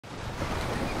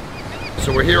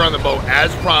So we're here on the boat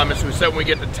as promised. We said when we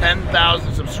get to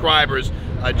 10,000 subscribers,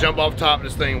 I jump off top of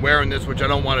this thing wearing this, which I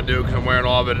don't want to do because I'm wearing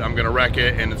all of it. I'm gonna wreck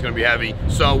it and it's gonna be heavy.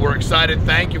 So we're excited.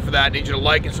 Thank you for that. I need you to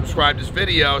like and subscribe to this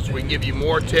video so we can give you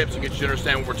more tips and get you to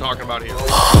understand what we're talking about here.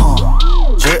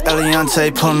 Drip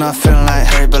Eliante, pulling up, feeling like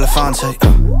Harry Belafonte.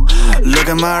 Look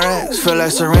at my racks, feel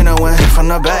like Serena went from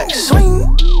the back. Swing,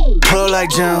 pull like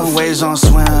Jim, waves on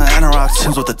swim, Anorak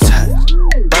Timbs with the tech.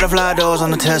 Butterfly doors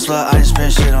on the Tesla, I just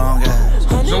spent shit on gas.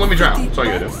 Just don't let me drown. That's all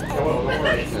you gotta do.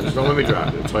 Just don't let me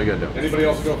drown. That's all you gotta do. Anybody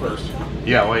else go first?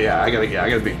 Yeah, well, yeah, I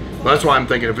gotta be. Well, that's why I'm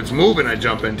thinking if it's moving, I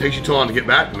jump in. It takes you too long to get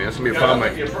back to me. That's gonna be a problem.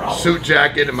 My suit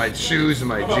jacket and my shoes and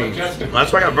my jeans. Well,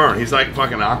 that's why I got Vern. He's like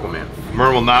fucking Aquaman.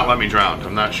 Vern will not let me drown.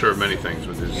 I'm not sure of many things,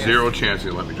 but there's zero chance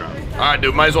he'll let me drown. All right,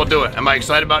 dude, might as well do it. Am I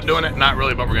excited about doing it? Not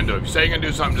really, but we're gonna do it. If you say you're gonna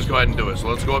do something, just go ahead and do it. So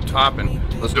let's go up top and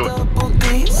let's do it.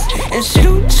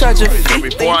 So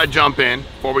before I jump in,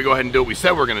 before we go ahead and do what we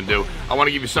said we're gonna do, I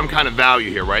wanna give you some kind of value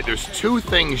here, right? There's two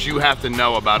things you have to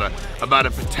know about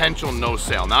a potential no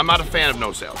sale. Now, I'm not a fan of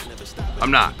no sales. I'm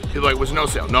not. People are like, was no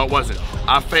sale? No, it wasn't.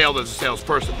 I failed as a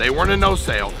salesperson. They weren't a no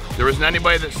sale. There isn't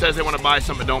anybody that says they want to buy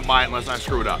something, don't buy it unless I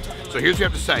screw it up. So here's what you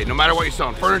have to say. No matter what you're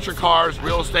selling, furniture, cars,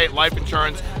 real estate, life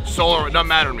insurance, solar, it doesn't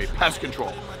matter to me. Pest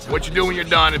control. What you do when you're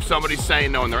done, if somebody's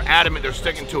saying no and they're adamant, they're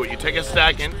sticking to it, you take a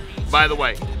second. By the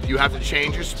way, you have to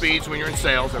change your speeds when you're in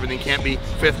sales. Everything can't be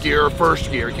fifth gear or first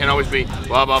gear. It can't always be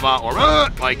blah, blah, blah, or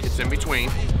like it's in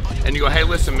between. And you go, hey,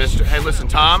 listen, mister. Hey, listen,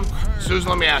 Tom, Susan,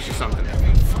 let me ask you something.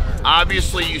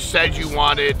 Obviously, you said you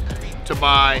wanted to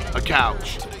buy a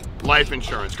couch, life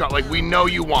insurance, like we know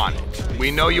you want it. We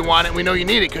know you want it, we know you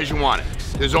need it because you want it.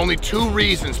 There's only two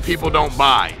reasons people don't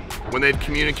buy when they've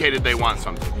communicated they want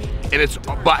something. And it's,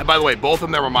 by the way, both of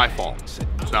them are my fault.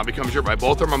 So now it becomes your, both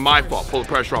of them are my fault. Pull the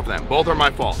pressure off them. Both are my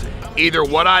fault. Either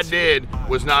what I did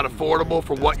was not affordable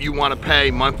for what you want to pay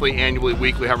monthly, annually,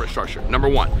 weekly, however it's structured. Number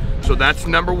one. So that's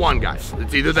number one, guys.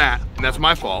 It's either that, and that's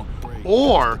my fault,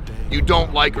 or you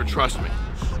don't like or trust me.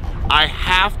 I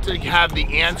have to have the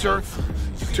answer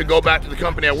to go back to the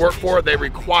company I work for. They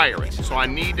require it. So I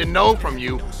need to know from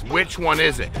you which one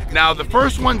is it. Now the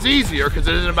first one's easier because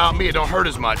it isn't about me, it don't hurt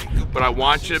as much, but I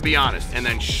want you to be honest and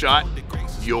then shut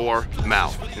your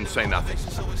mouth and say nothing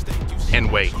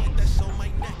and wait.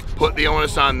 Put the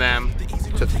onus on them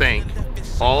to think.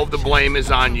 All of the blame is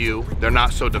on you. They're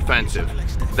not so defensive.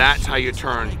 That's how you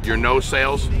turn your no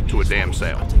sales to a damn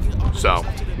sale. So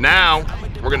now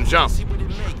we're gonna jump.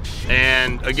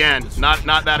 And again, not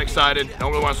that excited.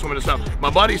 Don't really want to swim in this stuff. My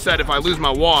buddy said if I lose my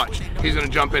watch, he's gonna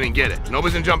jump in and get it.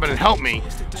 Nobody's gonna jump in and help me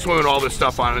swim with all this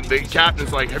stuff on it. The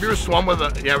captain's like, have you ever swum with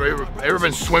a, yeah, ever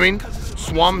been swimming?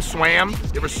 Swam?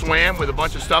 You ever swam with a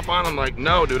bunch of stuff on? I'm like,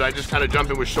 no, dude, I just kind of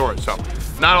jumped in with shorts. So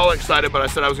not all excited, but I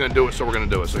said I was gonna do it, so we're gonna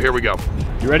do it. So here we go.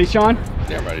 You ready, Sean?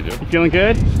 Yeah, I'm ready, dude. You feeling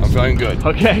good? I'm feeling good.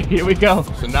 Okay, here we go.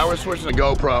 So now we're switching to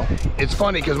GoPro. It's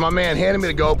funny because my man handed me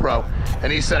the GoPro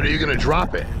and he said, are you gonna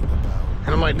drop it? And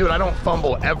I'm like, dude, I don't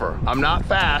fumble ever. I'm not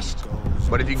fast,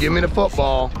 but if you give me the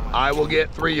football, I will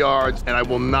get 3 yards and I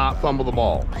will not fumble the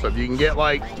ball. So if you can get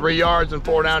like 3 yards and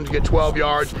 4 downs, you get 12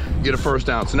 yards, you get a first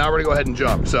down. So now we're gonna go ahead and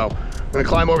jump. So I'm gonna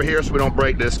climb over here so we don't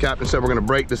break this. Captain said we're gonna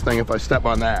break this thing if I step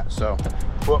on that. So,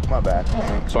 whoop, my bad.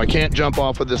 So I can't jump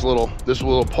off of this little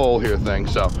pole here thing.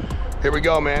 So here we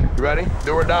go, man. You ready?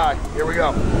 Do or die. Here we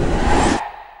go.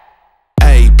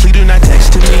 Hey, please do not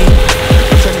text to me.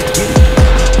 I'm trying to get it.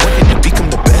 Working to become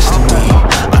the best of me.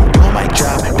 I'm doing my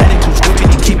job. That includes cooking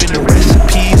and keeping the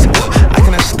recipes. I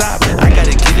cannot stop. I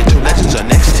gotta get it till legends are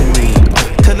next to me.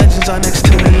 Till legends are next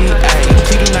to me. Hey,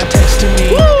 please do not text to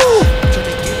me.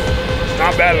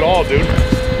 Not bad at all, dude.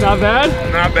 Not bad?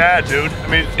 Not bad, dude. I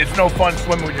mean, it's no fun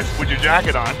swimming with your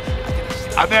jacket on.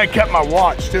 I think I kept my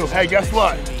watch, too. Hey, guess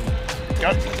what?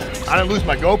 I didn't lose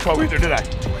my GoPro either, did I?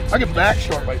 I get back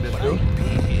short like this, dude.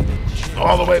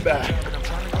 All the way back.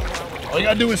 All you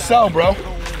gotta do is sell, bro.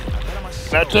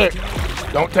 That's it.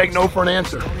 Don't take no for an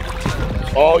answer.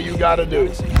 That's all you gotta do.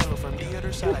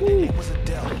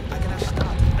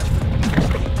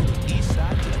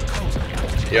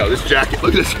 Yo, this jacket,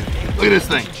 look at this. Look at this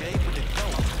thing.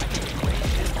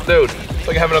 Dude, it's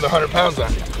like I have another 100 pounds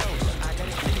on.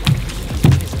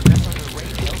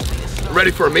 I'm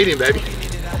ready for a meeting, baby.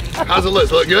 How's it look?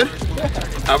 Does it look good?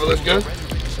 How's it look good?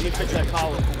 Let me fix that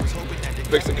collar.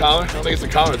 Fix the collar? I don't think it's the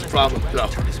collar, it's a problem. So,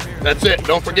 that's it,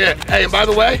 don't forget. Hey, and by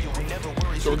the way,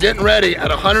 so we're getting ready at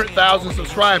 100,000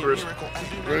 subscribers.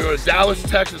 We're gonna go to Dallas,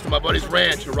 Texas to my buddy's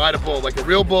ranch and ride a bull, like a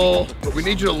real bull. But we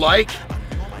need you to like,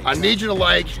 I need you to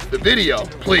like the video,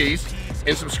 please,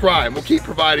 and subscribe. We'll keep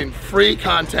providing free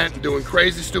content and doing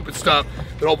crazy, stupid stuff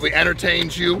that hopefully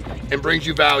entertains you and brings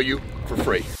you value for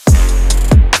free.